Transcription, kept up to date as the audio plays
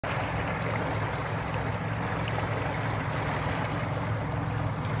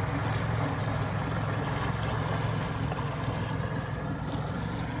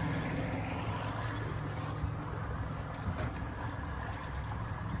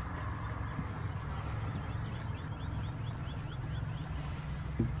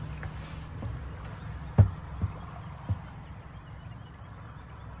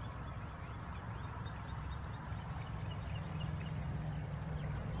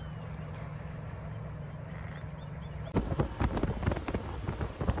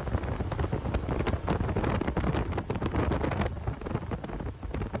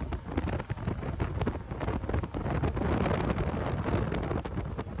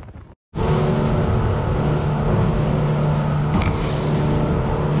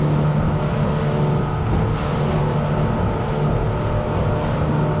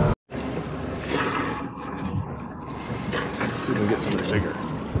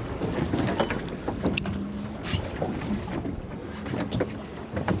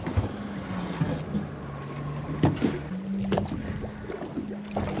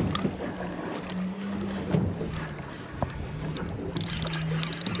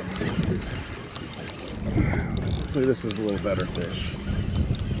Hopefully this is a little better fish.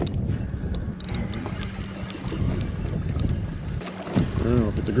 I don't know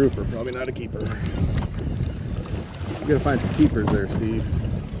if it's a grouper, probably not a keeper. You gotta find some keepers there, Steve.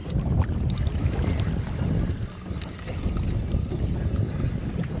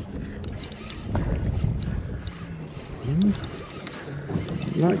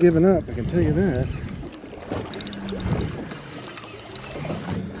 Not giving up, I can tell you that.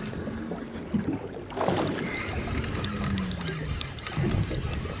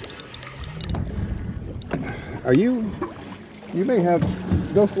 Are you may have,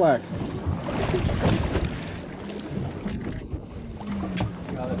 go slack.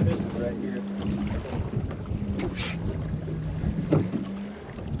 Oh, the fish is right here.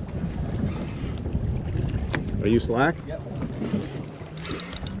 Are you slack? Yep.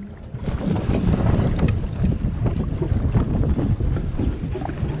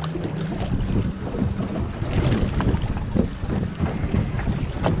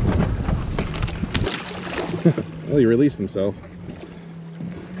 Well, he released himself.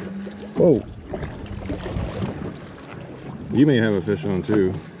 Whoa. You may have a fish on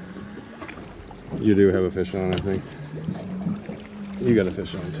too. You do have a fish on, I think. You got a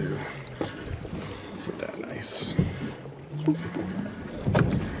fish on too. Isn't that nice?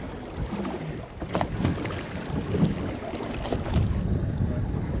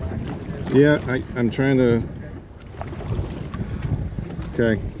 Yeah, I'm trying to...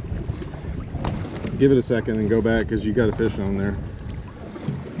 Okay. Give it a second and go back because you got a fish on there.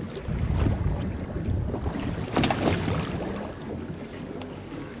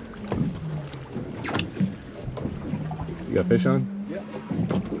 You got fish on? Yep.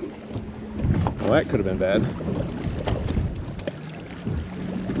 Well, that could have been bad.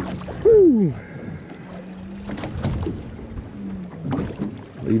 Woo!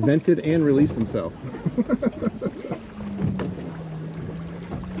 He vented and released himself.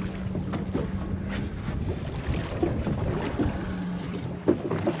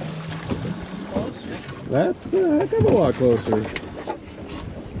 That's a heck of a lot closer.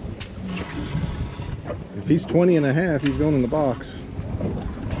 If he's 20 and a half, he's going in the box.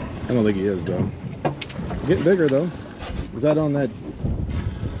 I don't think he is though. Getting bigger though. Is that on that?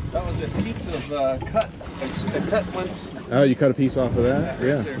 That was a piece of cut. I cut once. Oh, you cut a piece off of that? Right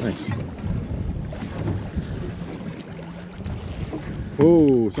Yeah, there. nice.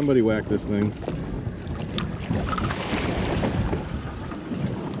 Oh, somebody whacked this thing.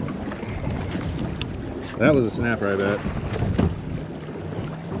 That was a snapper, I bet.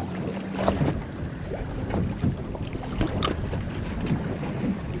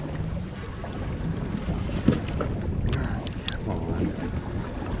 Come on.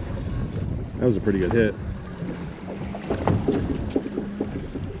 That was a pretty good hit.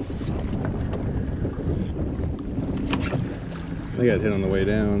 I got hit on the way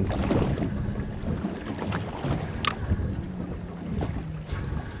down.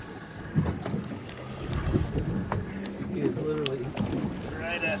 He is literally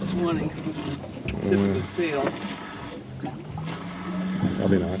right at 20. Tip of his tail.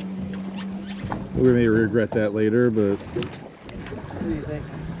 Probably not. We may regret that later, but What do you think?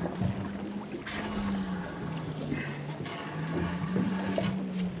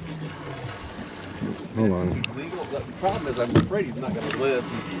 hold on. Legal? The problem is I'm afraid he's not going to live.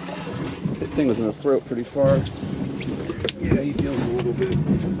 That thing was in his throat pretty far. Yeah, he feels a little bit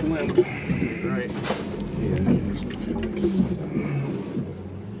limp. Right. Yeah, he doesn't feel like he's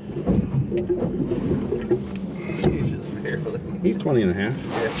He's just barely. He's 20 and a half.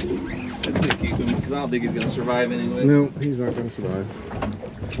 Yeah. That's it, keep him, because I don't think he's going to survive anyway. No, he's not going to survive.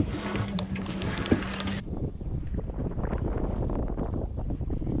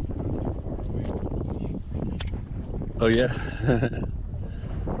 Oh yeah.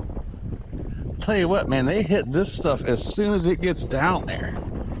 Tell you what, man, they hit this stuff as soon as it gets down there.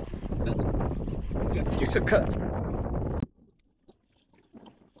 Piece of cut.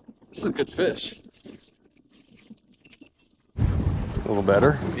 This is a good fish. A little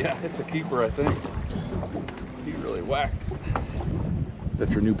better. Yeah, it's a keeper, I think. He really whacked. Is that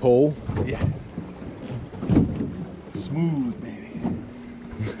your new pole? Yeah. Smooth, baby.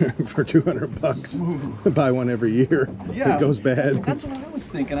 For 200 bucks. Smooth. Buy one every year. Yeah, if it goes bad. That's what I was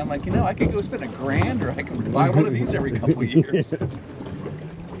thinking. I'm like, you know, I could go spend $1,000 or I could buy one of these every couple of years.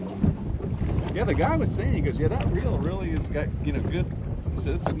 Yeah, the guy was saying, he goes, yeah, that reel really has got, you know, good. He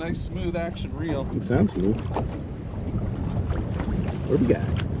said it's a nice smooth action reel. It sounds smooth. What do we got?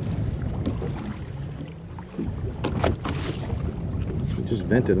 He just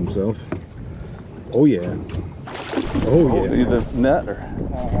vented himself. Oh yeah. Oh yeah. Either net or.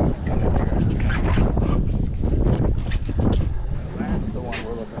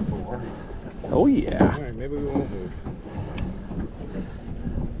 Oh yeah. All right, maybe we won't move.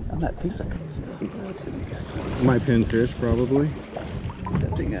 On that piece of stuff. What else has he got? My pinfish, probably.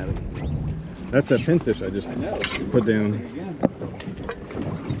 That thing out of it. That's that pinfish I just put down. Again.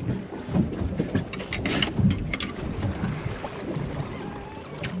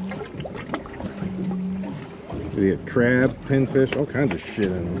 We get crab, pinfish, all kinds of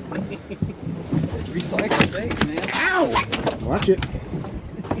shit in them. Recycle bait, man. Ow! Watch it.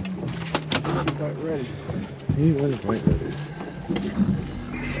 Not quite ready. He wasn't quite ready.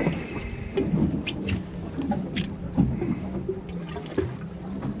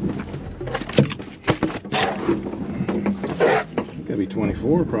 Gotta be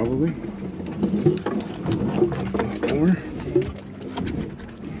 24 probably. 24.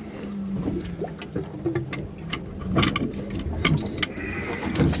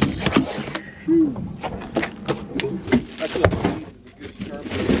 That's what needs is a good sharp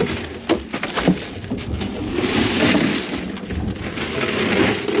bait.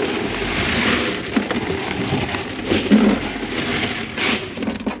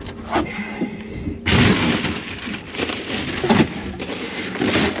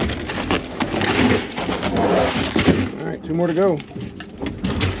 All right, 2 more to go.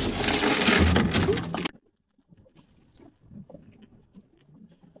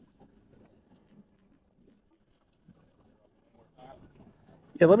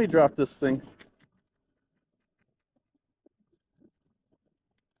 Yeah, let me drop this thing.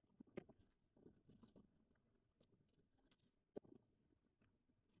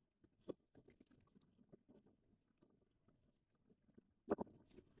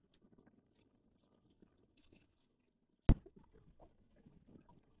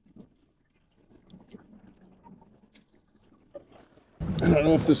 I don't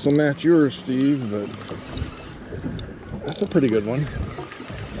know if this will match yours, Steve, but that's a pretty good one.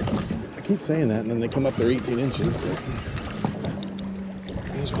 I keep saying that, and then they come up there 18 inches, but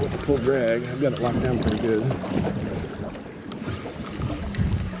he's what to pull drag. I've got it locked down pretty good.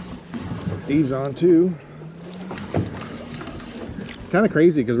 Steve's on too. It's kind of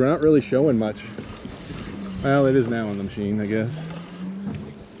crazy because we're not really showing much. Well, it is now on the machine, I guess.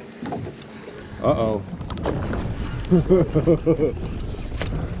 Uh-oh.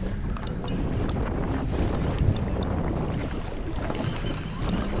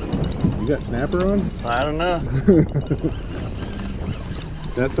 You got snapper on? I don't know.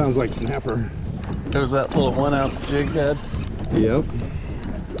 That sounds like snapper. There's that little 1 ounce jig head. Yep.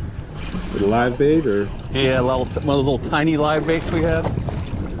 With a live bait or? Yeah, one of those little tiny live baits we had.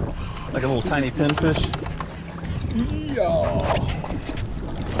 Like a little tiny pinfish. Yeah.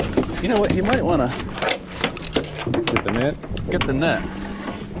 You know what? You might want to Get the net. get the net.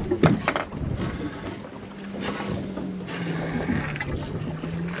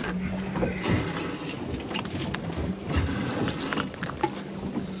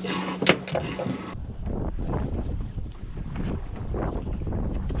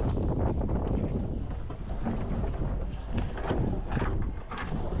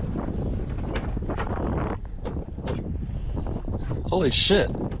 Holy shit.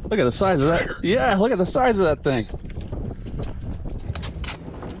 Look at the size of that. Yeah, look at the size of that thing.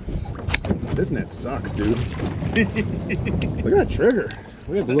 This net sucks, dude. Look at that trigger.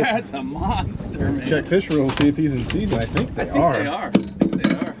 We have to look. That's a monster, man. Check fish roll, see if he's in season. I think they are. They are. They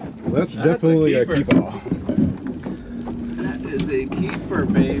are. Well, that's definitely a keep-off. That is a keeper,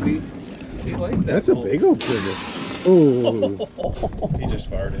 baby. You like that? That's a big old trigger. Oh. He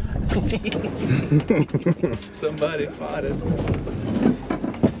just farted. Somebody farted.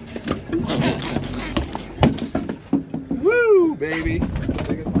 Woo, baby.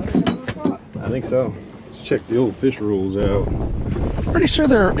 Biggest one I've ever caught. I think so. Let's check the old fish rules out. Pretty sure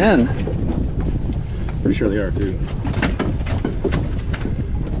they're in. Pretty sure they are too.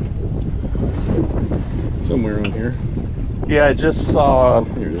 Somewhere on here. Yeah, I just saw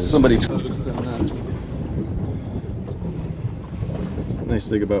Here it is. somebody just in that. Nice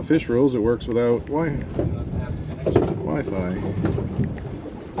thing about fish rules, it works without Wi-Fi.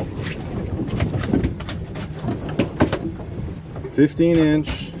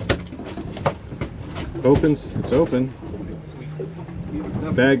 $15-inch. Opens. It's open.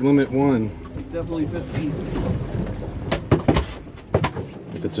 Bag limit 1. Definitely 15.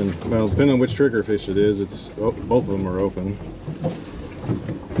 If it's in, well, depending on which trigger fish it is, it's both of them are open.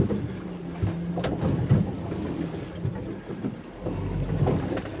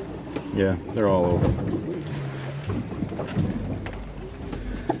 Yeah, they're all open.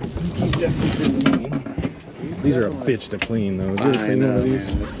 I think he's definitely 15. These are a bitch to clean though. Did you ever clean one of these?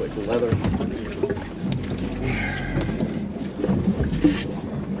 It's like leather.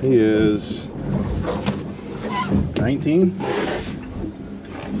 He is 19?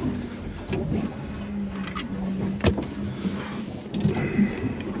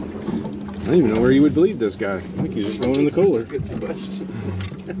 I don't even know where you would bleed this guy. I think he's just going in the cooler. Good question.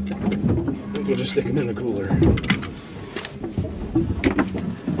 I think we'll just stick him in the cooler.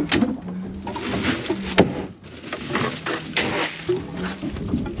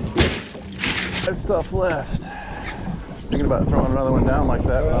 Stuff left. Just thinking about throwing another one down like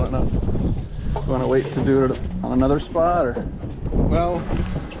that, but I don't know. You want to wait to do it on another spot, or? Well, I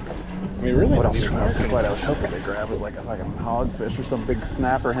mean, really, What else I was hoping to grab was like a fucking hogfish or some big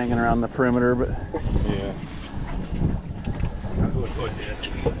snapper hanging around the perimeter, but yeah.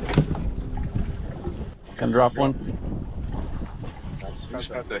 can drop one.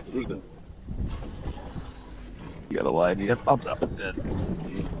 You gotta lie, you got popped up.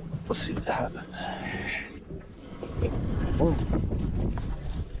 Let's see what happens. Whoa.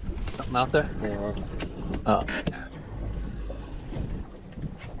 Something out there? Oh.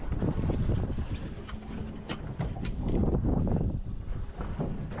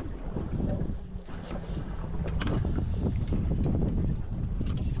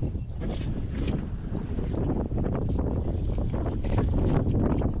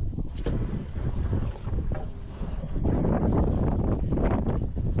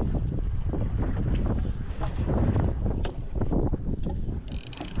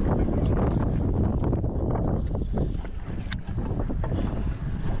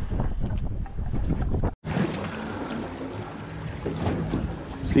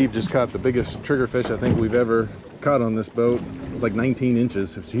 Steve just caught the biggest triggerfish I think we've ever caught on this boat, like 19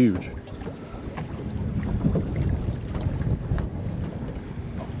 inches. It's huge.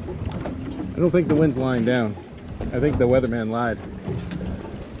 I don't think the wind's lying down. I think the weatherman lied.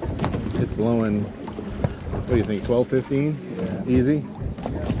 It's blowing, what do you think, 12, 15? Yeah. Easy?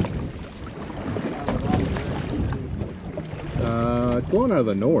 It's blowing out of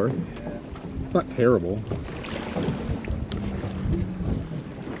the north. It's not terrible.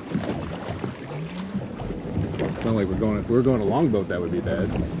 It's not like we're going, if we were going a longboat, that would be bad.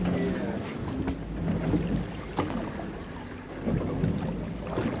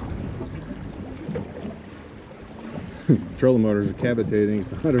 Trolling motors are cavitating.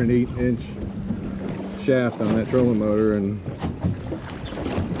 It's a 108-inch shaft on that trolling motor, and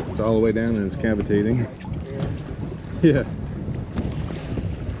it's all the way down and it's cavitating. Yeah.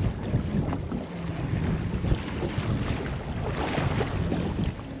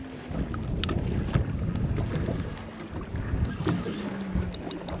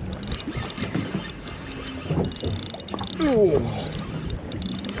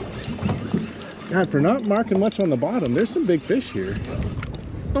 God, for not marking much on the bottom, there's some big fish here.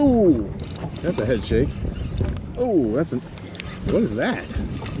 Oh, that's a head shake. Oh, that's a, what is that?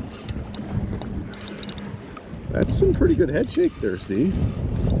 That's some pretty good head shake there, Steve.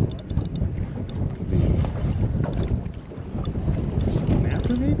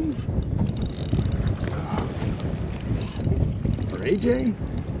 Snapper, maybe? Or AJ?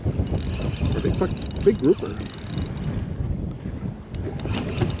 Or big grouper.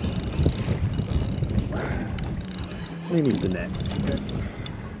 Maybe the net.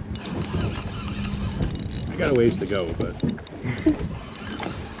 I got a ways to go, but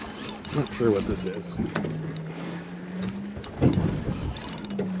not sure what this is.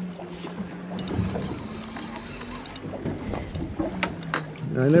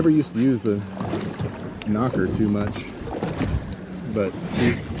 I never used to use the knocker too much, but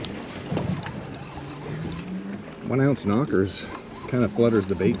these 1 ounce knockers kind of flutters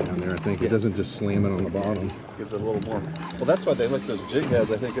the bait down there. I think it doesn't just slam it on the bottom. Gives it a little more. Well, that's why they like those jig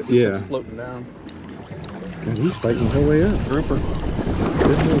heads. I think it just keeps floating down. God, he's fighting the whole way up. Grouper.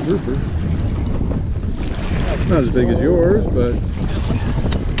 Good little grouper. Not as big as yours, but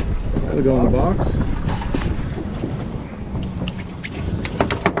that'll go in the box.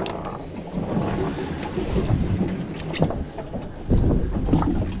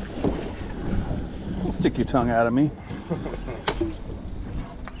 Don't stick your tongue out of me.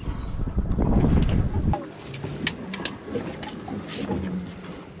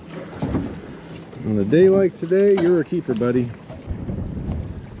 On a day like today, you're a keeper, buddy.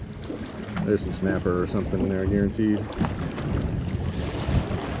 There's some snapper or something in there, guaranteed.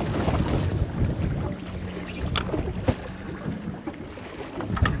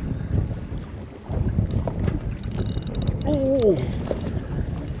 Oh,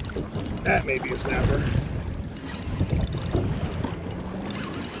 that may be a snapper.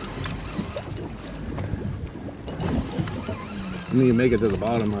 I need to make it to the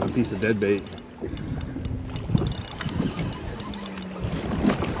bottom on a piece of dead bait.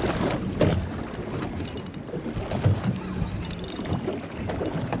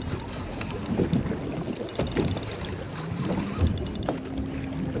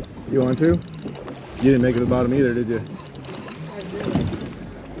 You want to? You didn't make it to the bottom either, did you?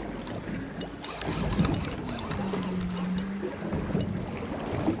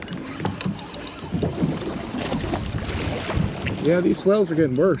 Yeah, these swells are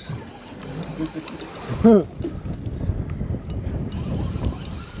getting worse. I'm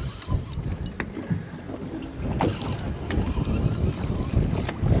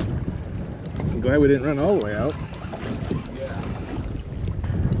glad we didn't run all the way out. Yeah.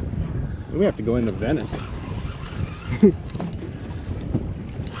 We have to go into Venice.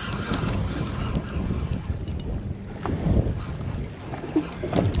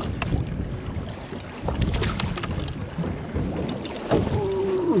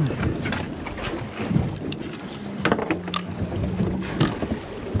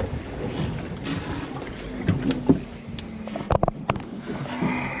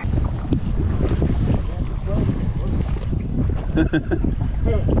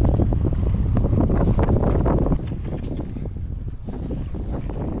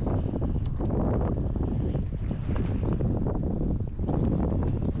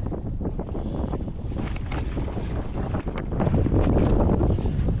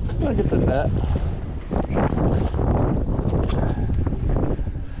 I'll get the net.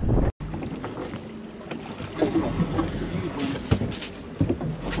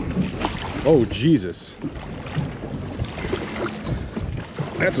 Oh, Jesus.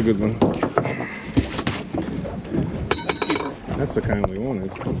 That's a good one. That's a keeper. That's the kind we wanted.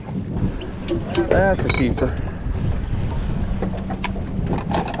 That's a keeper.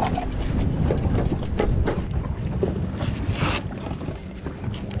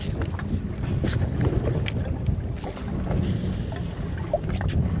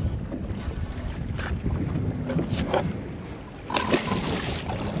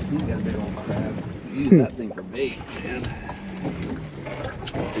 He's got a big old crab. Use that thing for bait, man.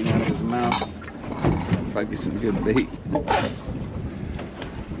 Thing out of his mouth. Probably be some good bait.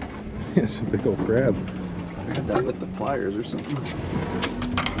 It's a big old crab. I got that with the pliers or something.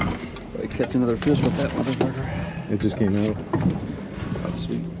 Probably catch another fish with that motherfucker. It just came out. That's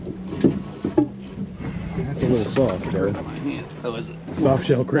sweet. That's a little soft, Hurt though. on my hand. Oh, is it? Soft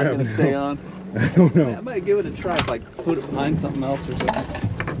shell Not crab. gonna stay on. I don't know. I might give it a try if I put it behind something else or something.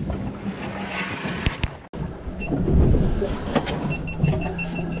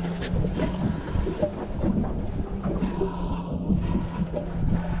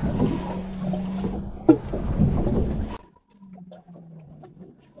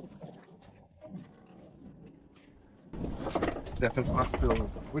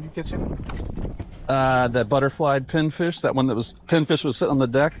 What did you catch it? That butterflied pinfish, that one that was, pinfish was sitting on the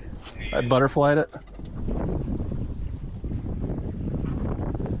deck. I butterflied it.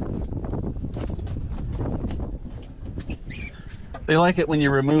 They like it when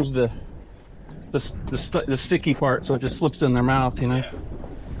you remove the sticky part, so it just slips in their mouth, you know.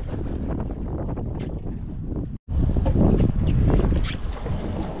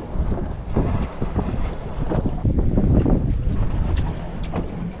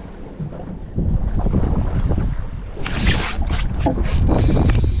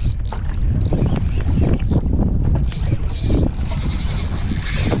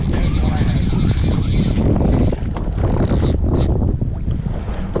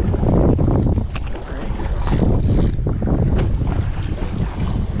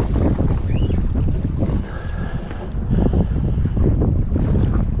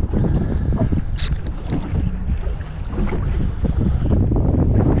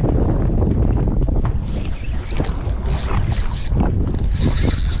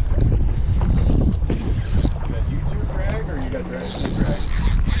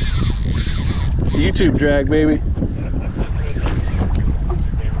 YouTube drag, baby.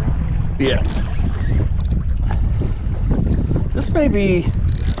 Yeah. This may be,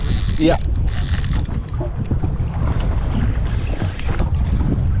 yeah.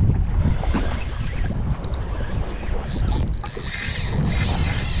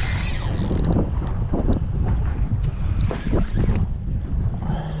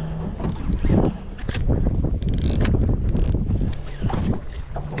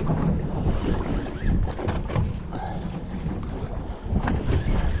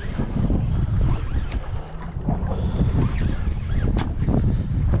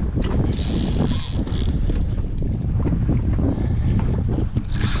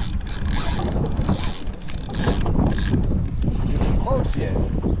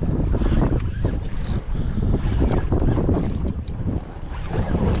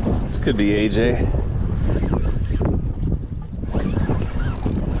 Could be AJ.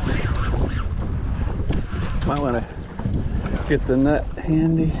 Might want to Get the net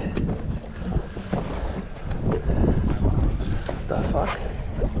handy. What the fuck?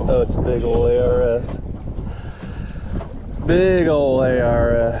 Oh, it's a big old ARS. Big old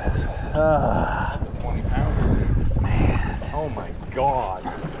ARS. Ah. That's a 20-pounder. Man. Oh my god.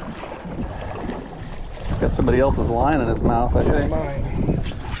 Got somebody else's line in his mouth, I think. Mine.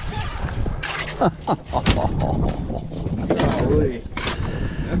 Golly.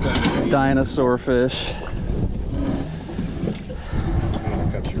 That's a Dinosaur fish.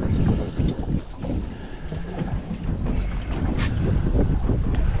 cut your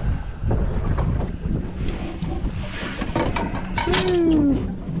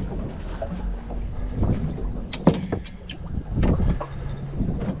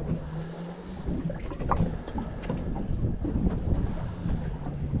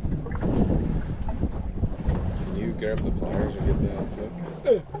Can you grab the pliers or get that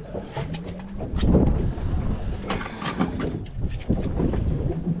hook?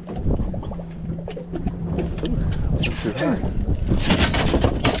 That's too hard.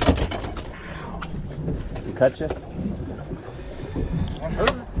 Cut you? That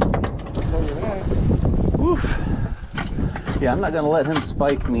hurt. I'll tell you that. Woof. Yeah, I'm not gonna let him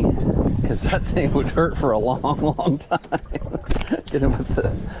spike me because that thing would hurt for a long, long time. Get him with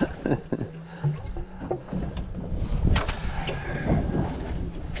the.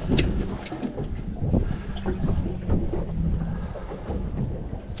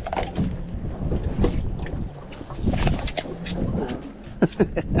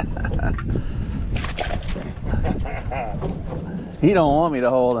 He don't want me to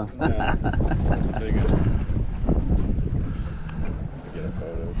hold him. No, that's a big one. Get a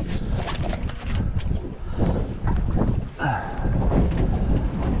photo.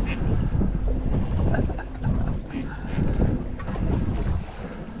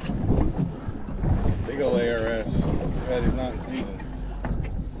 Big ol' ARS. Glad he's not in season.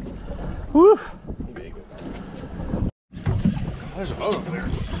 Woof. Big. There's a boat over there.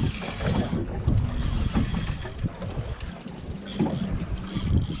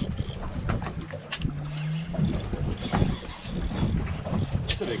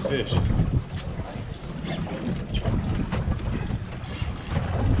 That's a big fish. Nice.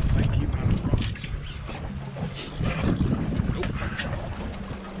 Might keep on the rocks. Nope.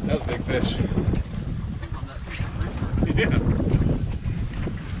 That was a big fish. Yeah.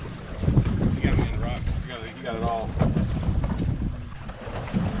 You got me in the rocks. You got it all.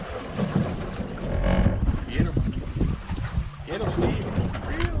 Get him. Get him, Steve.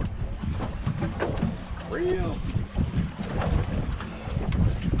 Real. Real.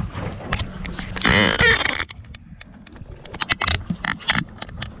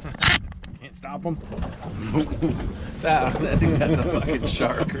 Can't stop him. I think that's a fucking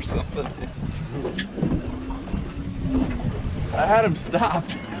shark or something. I had him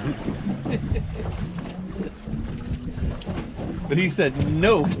stopped. But he said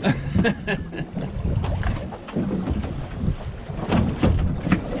no.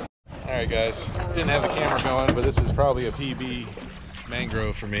 Alright guys, didn't have the camera going, but this is probably a PB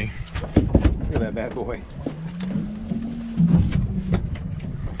mangrove for me. Look at that bad boy.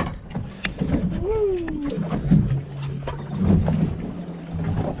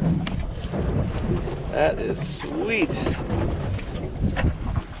 That is sweet.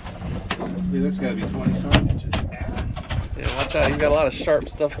 Dude, that's gotta be 20-something inches. Yeah, watch out, he's got a lot of sharp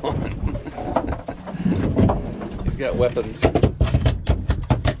stuff on him. He's got weapons.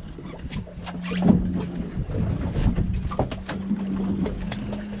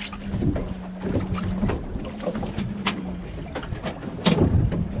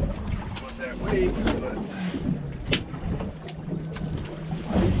 What that weighs, but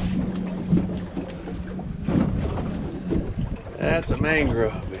That's a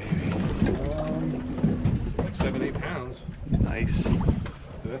mangrove, baby. like 7-8 pounds. Nice. Dude,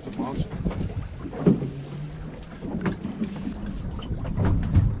 that's a monster.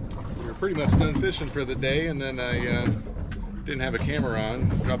 We were pretty much done fishing for the day, and then I didn't have a camera on.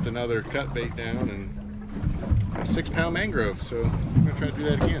 Dropped another cut bait down, and got a 6-pound mangrove. So I'm gonna try to do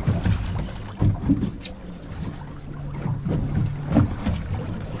that again.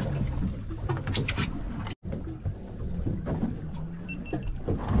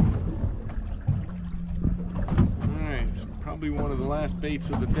 Probably one of the last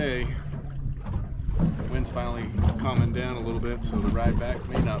baits of the day. The wind's finally calming down a little bit, so the ride back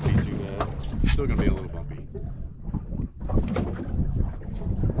may not be too bad. Still gonna be a little bumpy.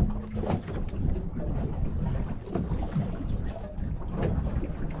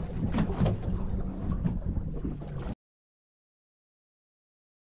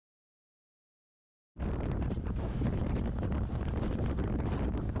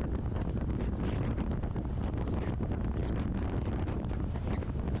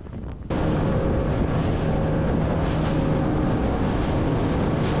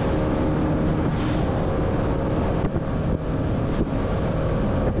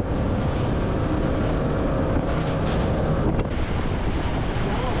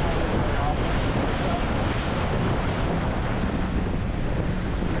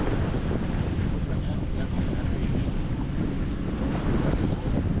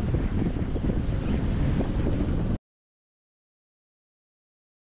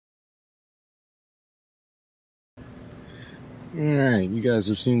 Alright, you guys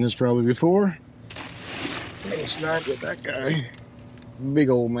have seen this probably before. Let's start with that guy. Big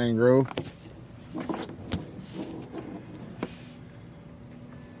old mangrove.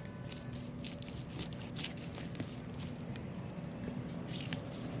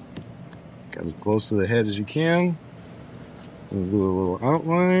 Got as close to the head as you can. We'll do a little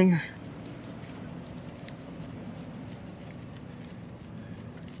outline.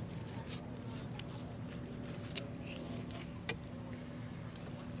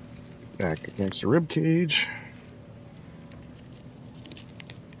 Back against the rib cage.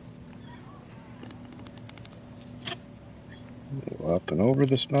 Up and over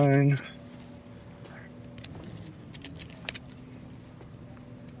the spine.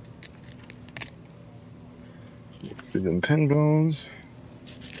 Through them pin bones.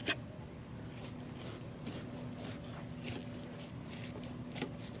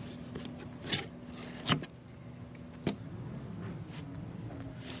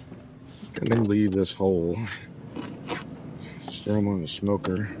 And then leave this hole. Just throw them on the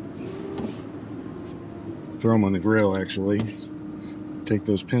smoker. Throw them on the grill, actually. Take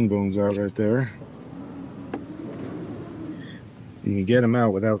those pin bones out right there. You can get them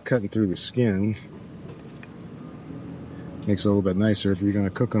out without cutting through the skin. Makes it a little bit nicer if you're going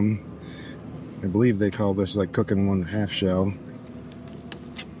to cook them. I believe they call this like cooking one half shell.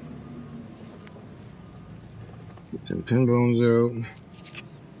 Get them pin bones out.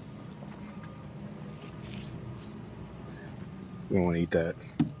 You don't want to eat that.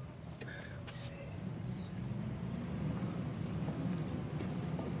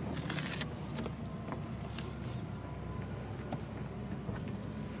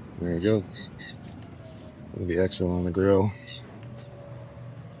 There you go. It'll be excellent on the grill.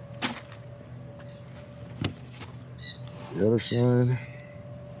 The other side.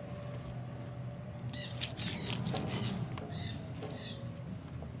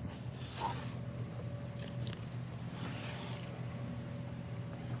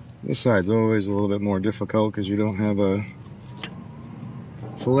 This side's always a little bit more difficult because you don't have a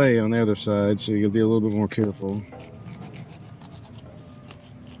fillet on the other side, so you'll be a little bit more careful.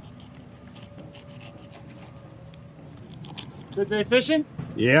 Good day fishing?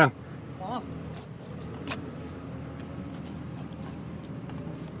 Yeah. Awesome.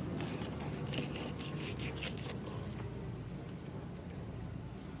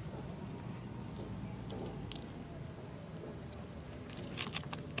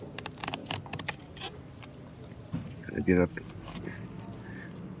 Gotta get up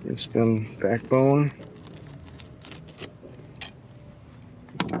against them backbone.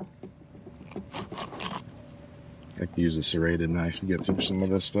 I like to use a serrated knife to get through some of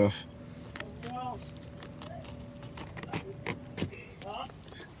this stuff.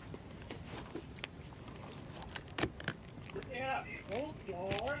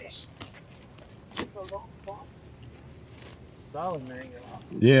 Solid mango.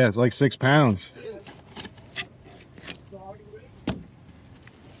 Yeah, it's like 6 pounds.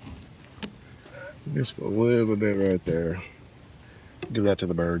 Just a little bit right there. Give that to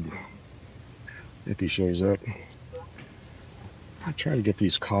the bird if he shows up. I'll try to get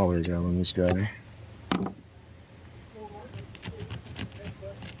these collars out on this guy.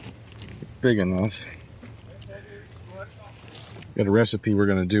 Big enough. Got a recipe we're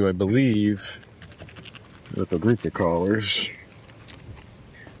going to do, I believe, with a group of collars.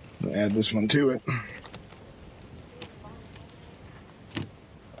 I'll add this one to it.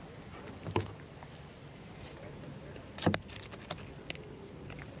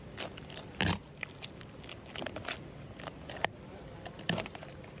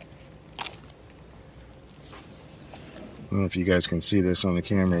 I don't know if you guys can see this on the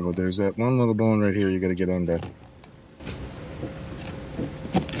camera, but there's that one little bone right here you got to get under.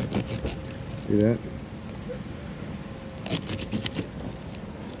 See that?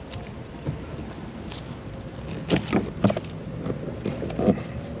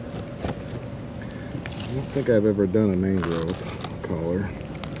 I don't think I've ever done a mangrove collar.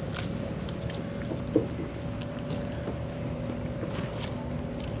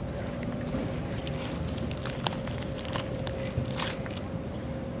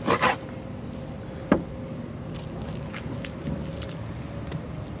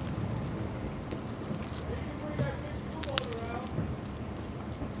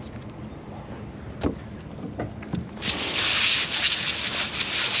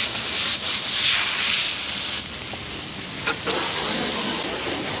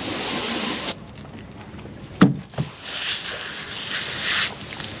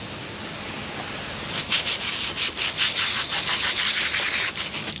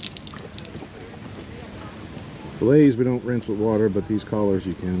 Fillets we don't rinse with water, but these collars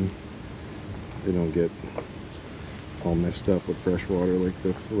you can. They don't get all messed up with fresh water like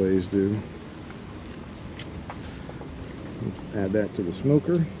the fillets do. Add that to the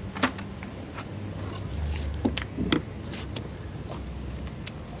smoker.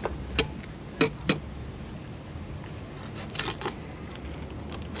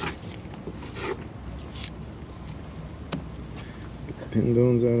 Get the pin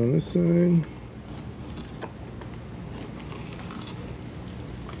bones out on this side.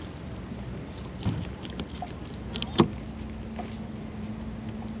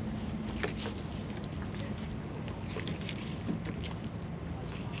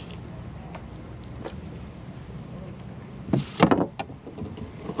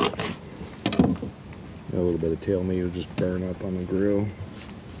 A little bit of tail meat will just burn up on the grill.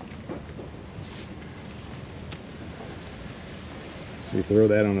 You throw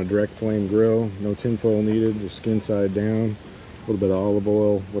that on a direct flame grill, no tinfoil needed, just skin side down, a little bit of olive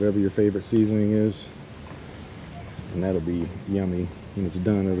oil, whatever your favorite seasoning is, and that'll be yummy. When it's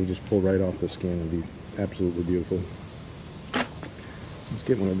done, it'll just pull right off the skin and be absolutely beautiful. Let's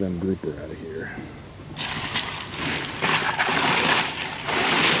get one of them grouper out of here.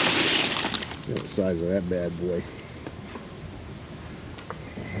 Look at the size of that bad boy.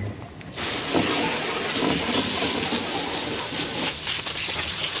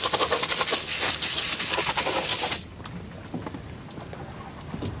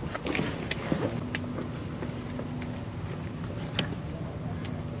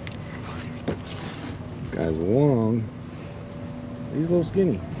 This guy's long. He's a little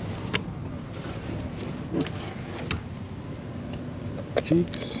skinny.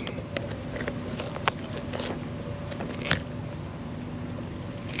 Cheeks.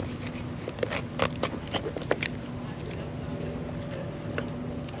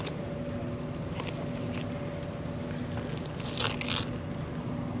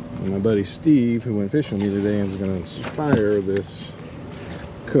 My buddy Steve, who went fishing with me today, is going to inspire this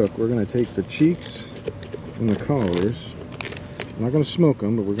cook. We're going to take the cheeks and the collars. I'm not going to smoke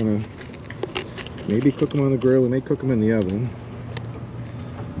them, but we're going to maybe cook them on the grill. We may cook them in the oven,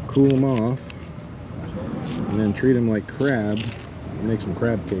 cool them off, and then treat them like crab and make some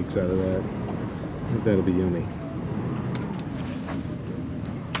crab cakes out of that. I think that'll be yummy.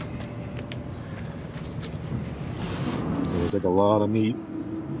 So it's like a lot of meat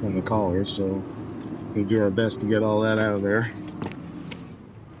on the collar, so we'll do our best to get all that out of there.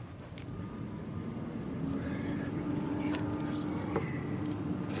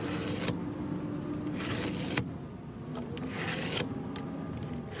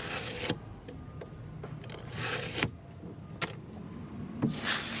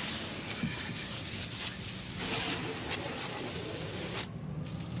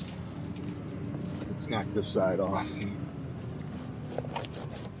 Let's knock this side off.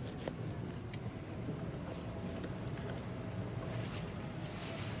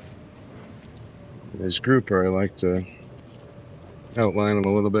 This grouper, I like to outline them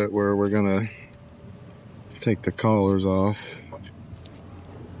a little bit where we're gonna take the collars off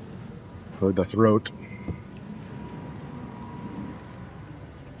for the throat.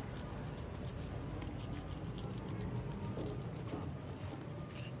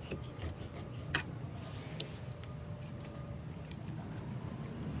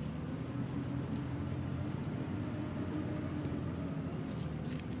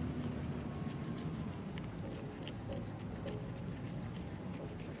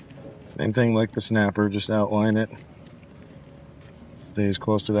 Same thing like the snapper, just outline it. Stay as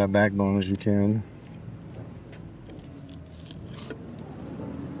close to that backbone as you can.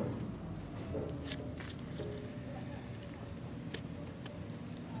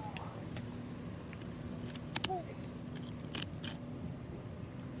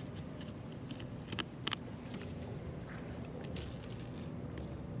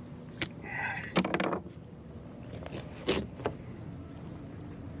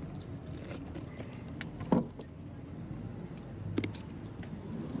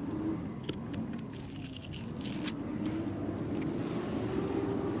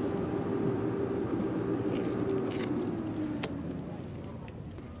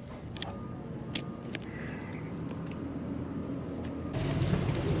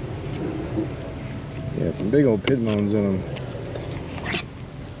 Yeah, some big old pin bones in them.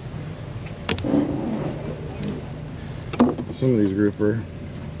 Some of these grouper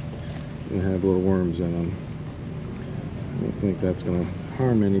gonna have little worms in them. I don't think that's gonna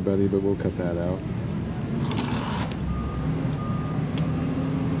harm anybody, but we'll cut that out.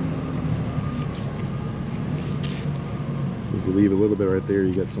 So if you leave a little bit right there,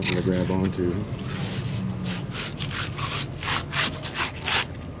 you got something to grab onto.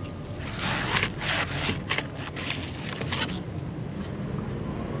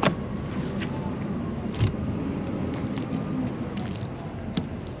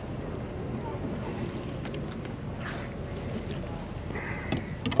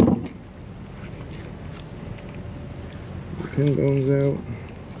 pin bones out.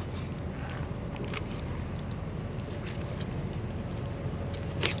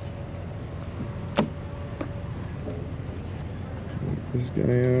 Get this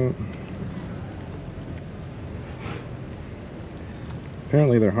guy out.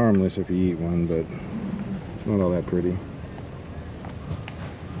 Apparently they're harmless if you eat one, but not all that pretty.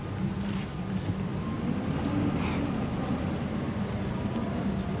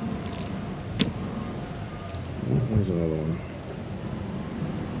 There's another one.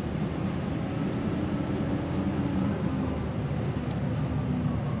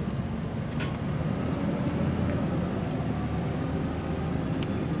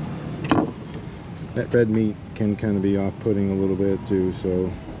 That red meat can kind of be off-putting a little bit too,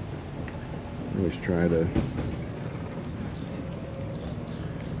 so I always try to.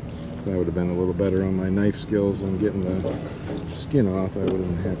 If I would have been a little better on my knife skills on getting the skin off, I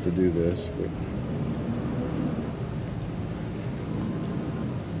wouldn't have to do this. But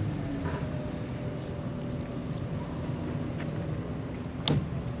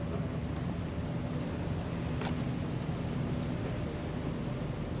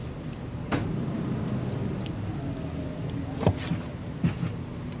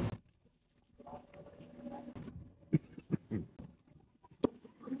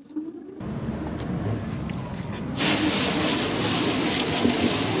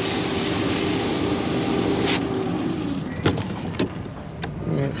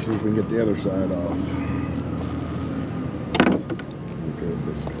let's see if we can get the other side off. Go with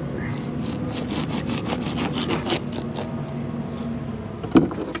this guy.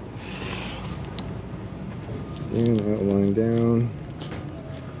 And outline down.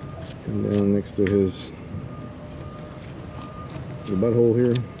 Come down next to his the butthole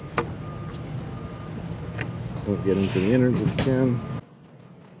here. Don't get into the innards if you can.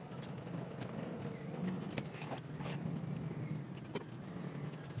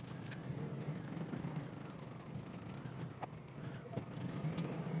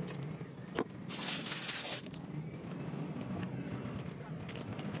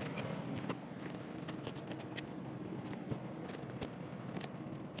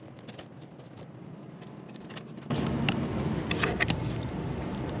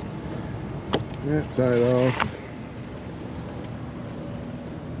 That side off,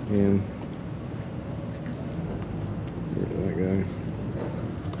 and get rid of that guy.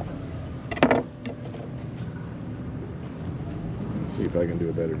 Let's see if I can do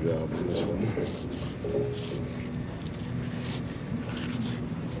a better job on this one.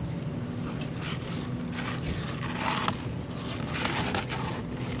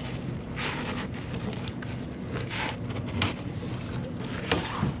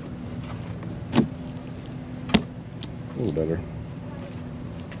 A little better.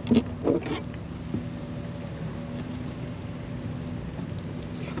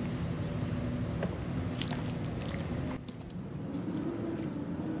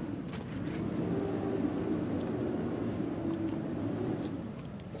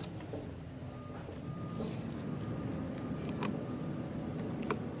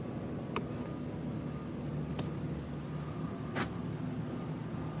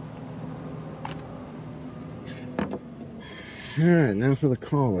 All right, now for the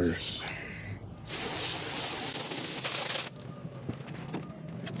collars.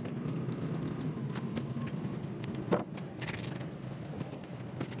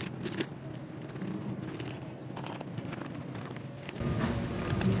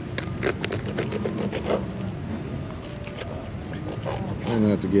 Try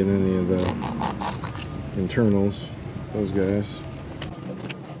not to get any of the internals, those guys.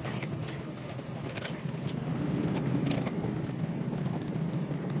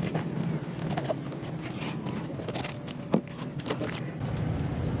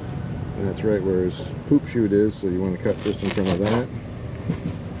 And that's right where his poop chute is, so you want to cut just in front of that.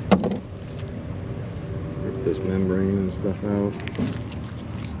 Rip this membrane and stuff out.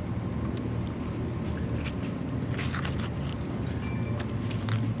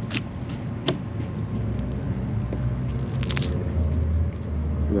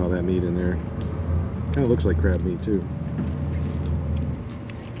 Look at all that meat in there. Kind of looks like crab meat too.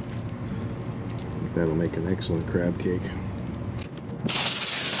 I think that'll make an excellent crab cake.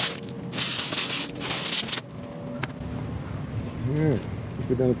 Alright, I think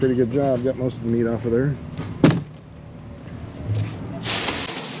we've done a pretty good job. Got most of the meat off of there.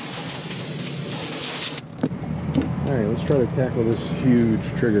 Alright, let's try to tackle this huge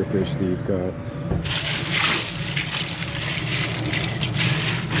triggerfish Steve caught.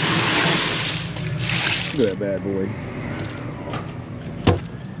 Look at that bad boy.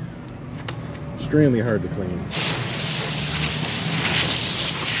 Extremely hard to clean.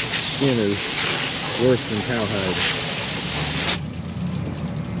 skin is worse than cowhide.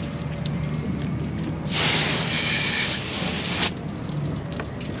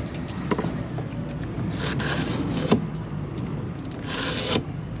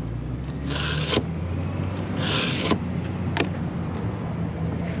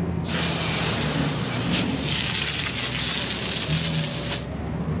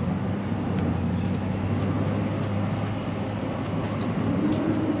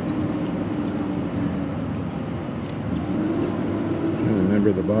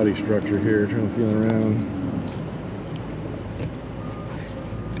 The body structure here, trying to feel around.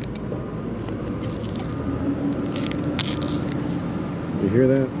 You hear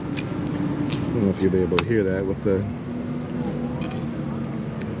that? I don't know if you'll be able to hear that with the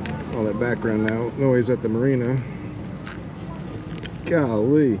all that background noise at the marina.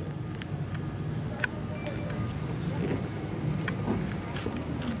 Golly.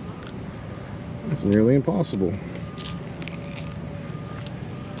 It's nearly impossible.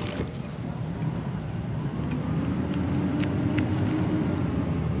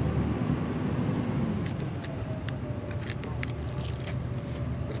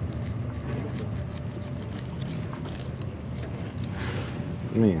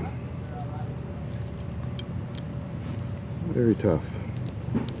 Man, very tough.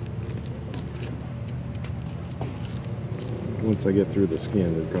 Once I get through the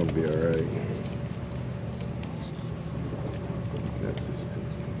skin, it'll probably be all right. That's his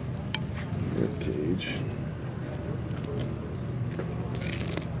rib cage.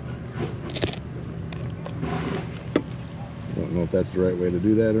 Don't know if that's the right way to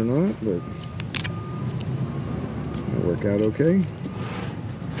do that or not, but it'll work out okay.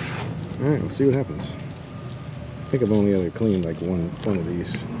 Alright, we'll see what happens. I think I've only ever cleaned like one of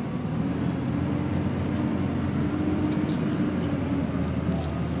these.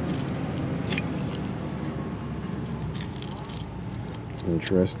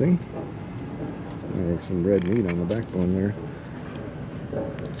 Interesting. There's some red meat on the backbone there.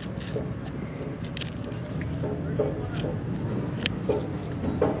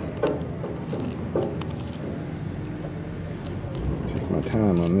 Take my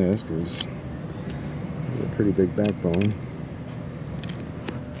time on this because it's a pretty big backbone.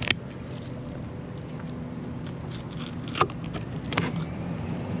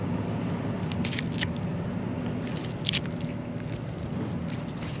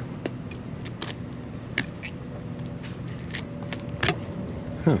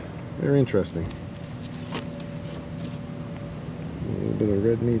 Huh, very interesting. A little bit of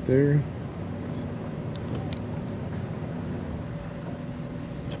red meat there.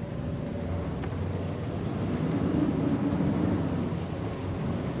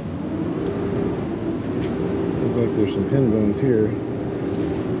 Looks like there's some pin bones here.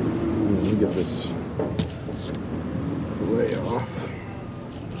 Let me get this fillet off.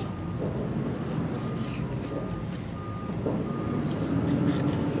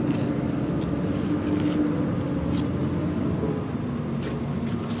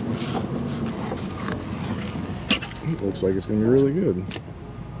 Looks like it's going to be really good.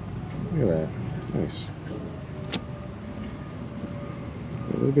 Look at that. Nice.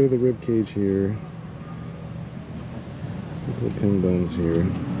 A little bit of the rib cage here. A couple of pin bones here.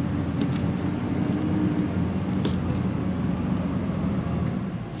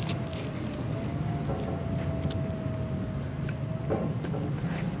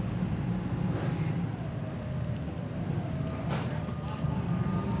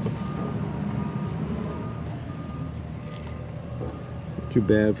 Too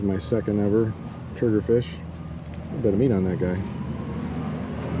bad for my second ever triggerfish. A bit of meat on that guy.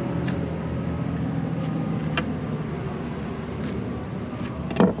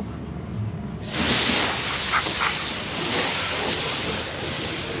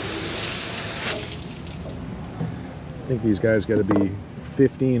 I think these guys got to be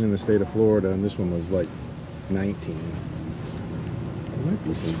 15 in the state of Florida, and this one was like 19. There might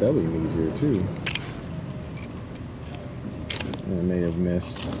be some belly meat here too. I may have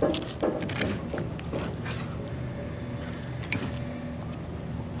missed. A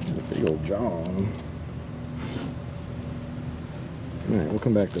big old jaw on him. Alright, we'll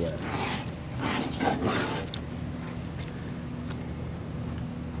come back to that.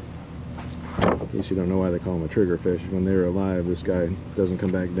 In case you don't know why they call them a triggerfish, when they're alive, this guy doesn't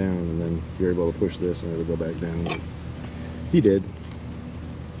come back down, and then you're able to push this and it'll go back down. He did.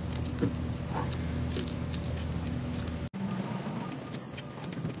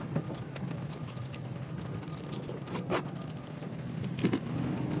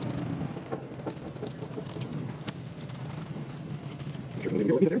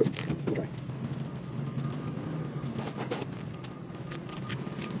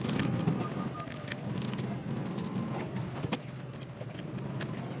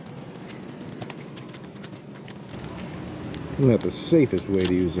 Not the safest way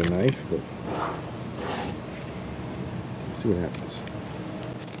to use a knife, but let's see what happens.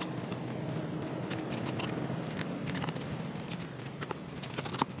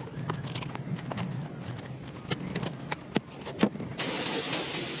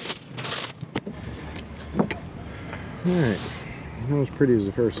 Alright, not as pretty as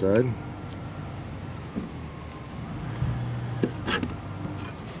the first side.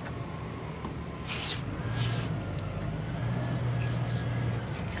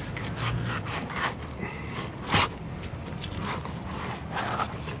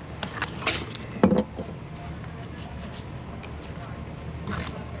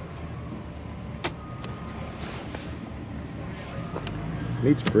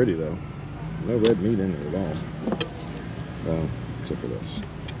 Meat's pretty though. No red meat in it at all. Well, except for this.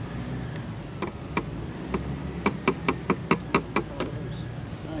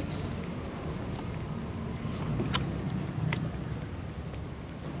 Nice.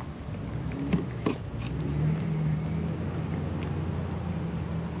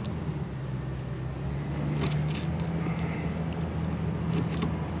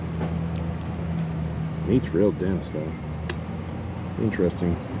 Meat's real dense though.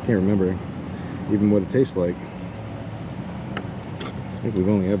 Interesting. I can't remember even what it tastes like. I think we've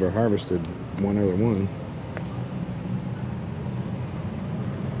only ever harvested one other one.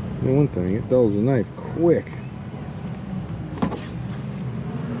 And one thing, it dulls the knife quick.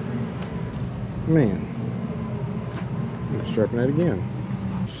 Man. Let's sharpen that again.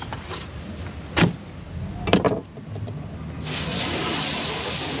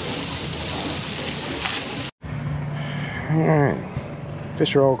 Alright.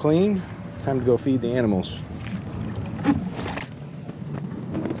 Fish are all clean. Time to go feed the animals.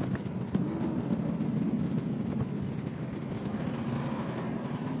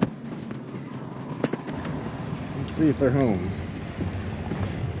 Let's see if they're home.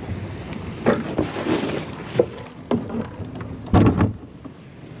 I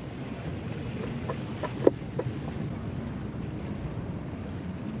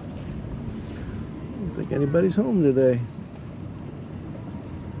don't think anybody's home today.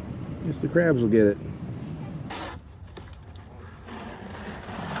 Guess the crabs will get it.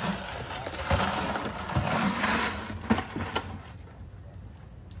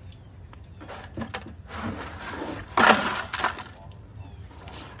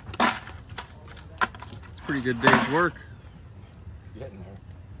 It's a pretty good day's work. Getting there.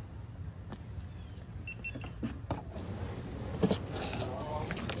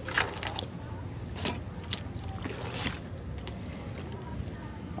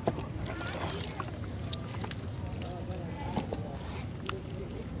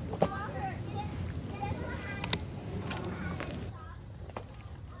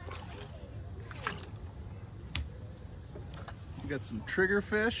 We got some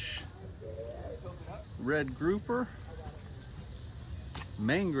triggerfish, red grouper,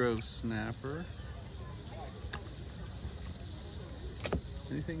 mangrove snapper.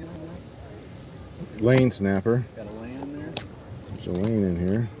 Anything in there? Lane snapper. Got a lane in there. There's a lane in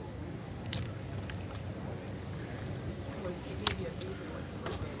here.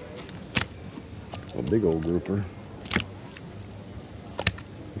 A big old grouper.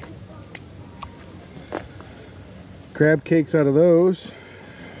 Crab cakes out of those.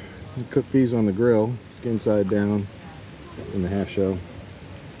 We cook these on the grill, skin side down in the half shell.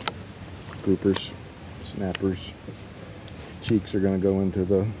 Groupers, snappers. Cheeks are going to go into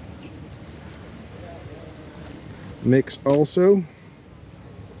the mix also.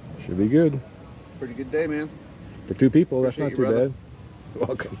 Should be good. Pretty good day, man. For two people, that's not Appreciate too you, brother. bad. You're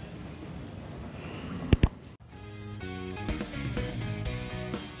welcome.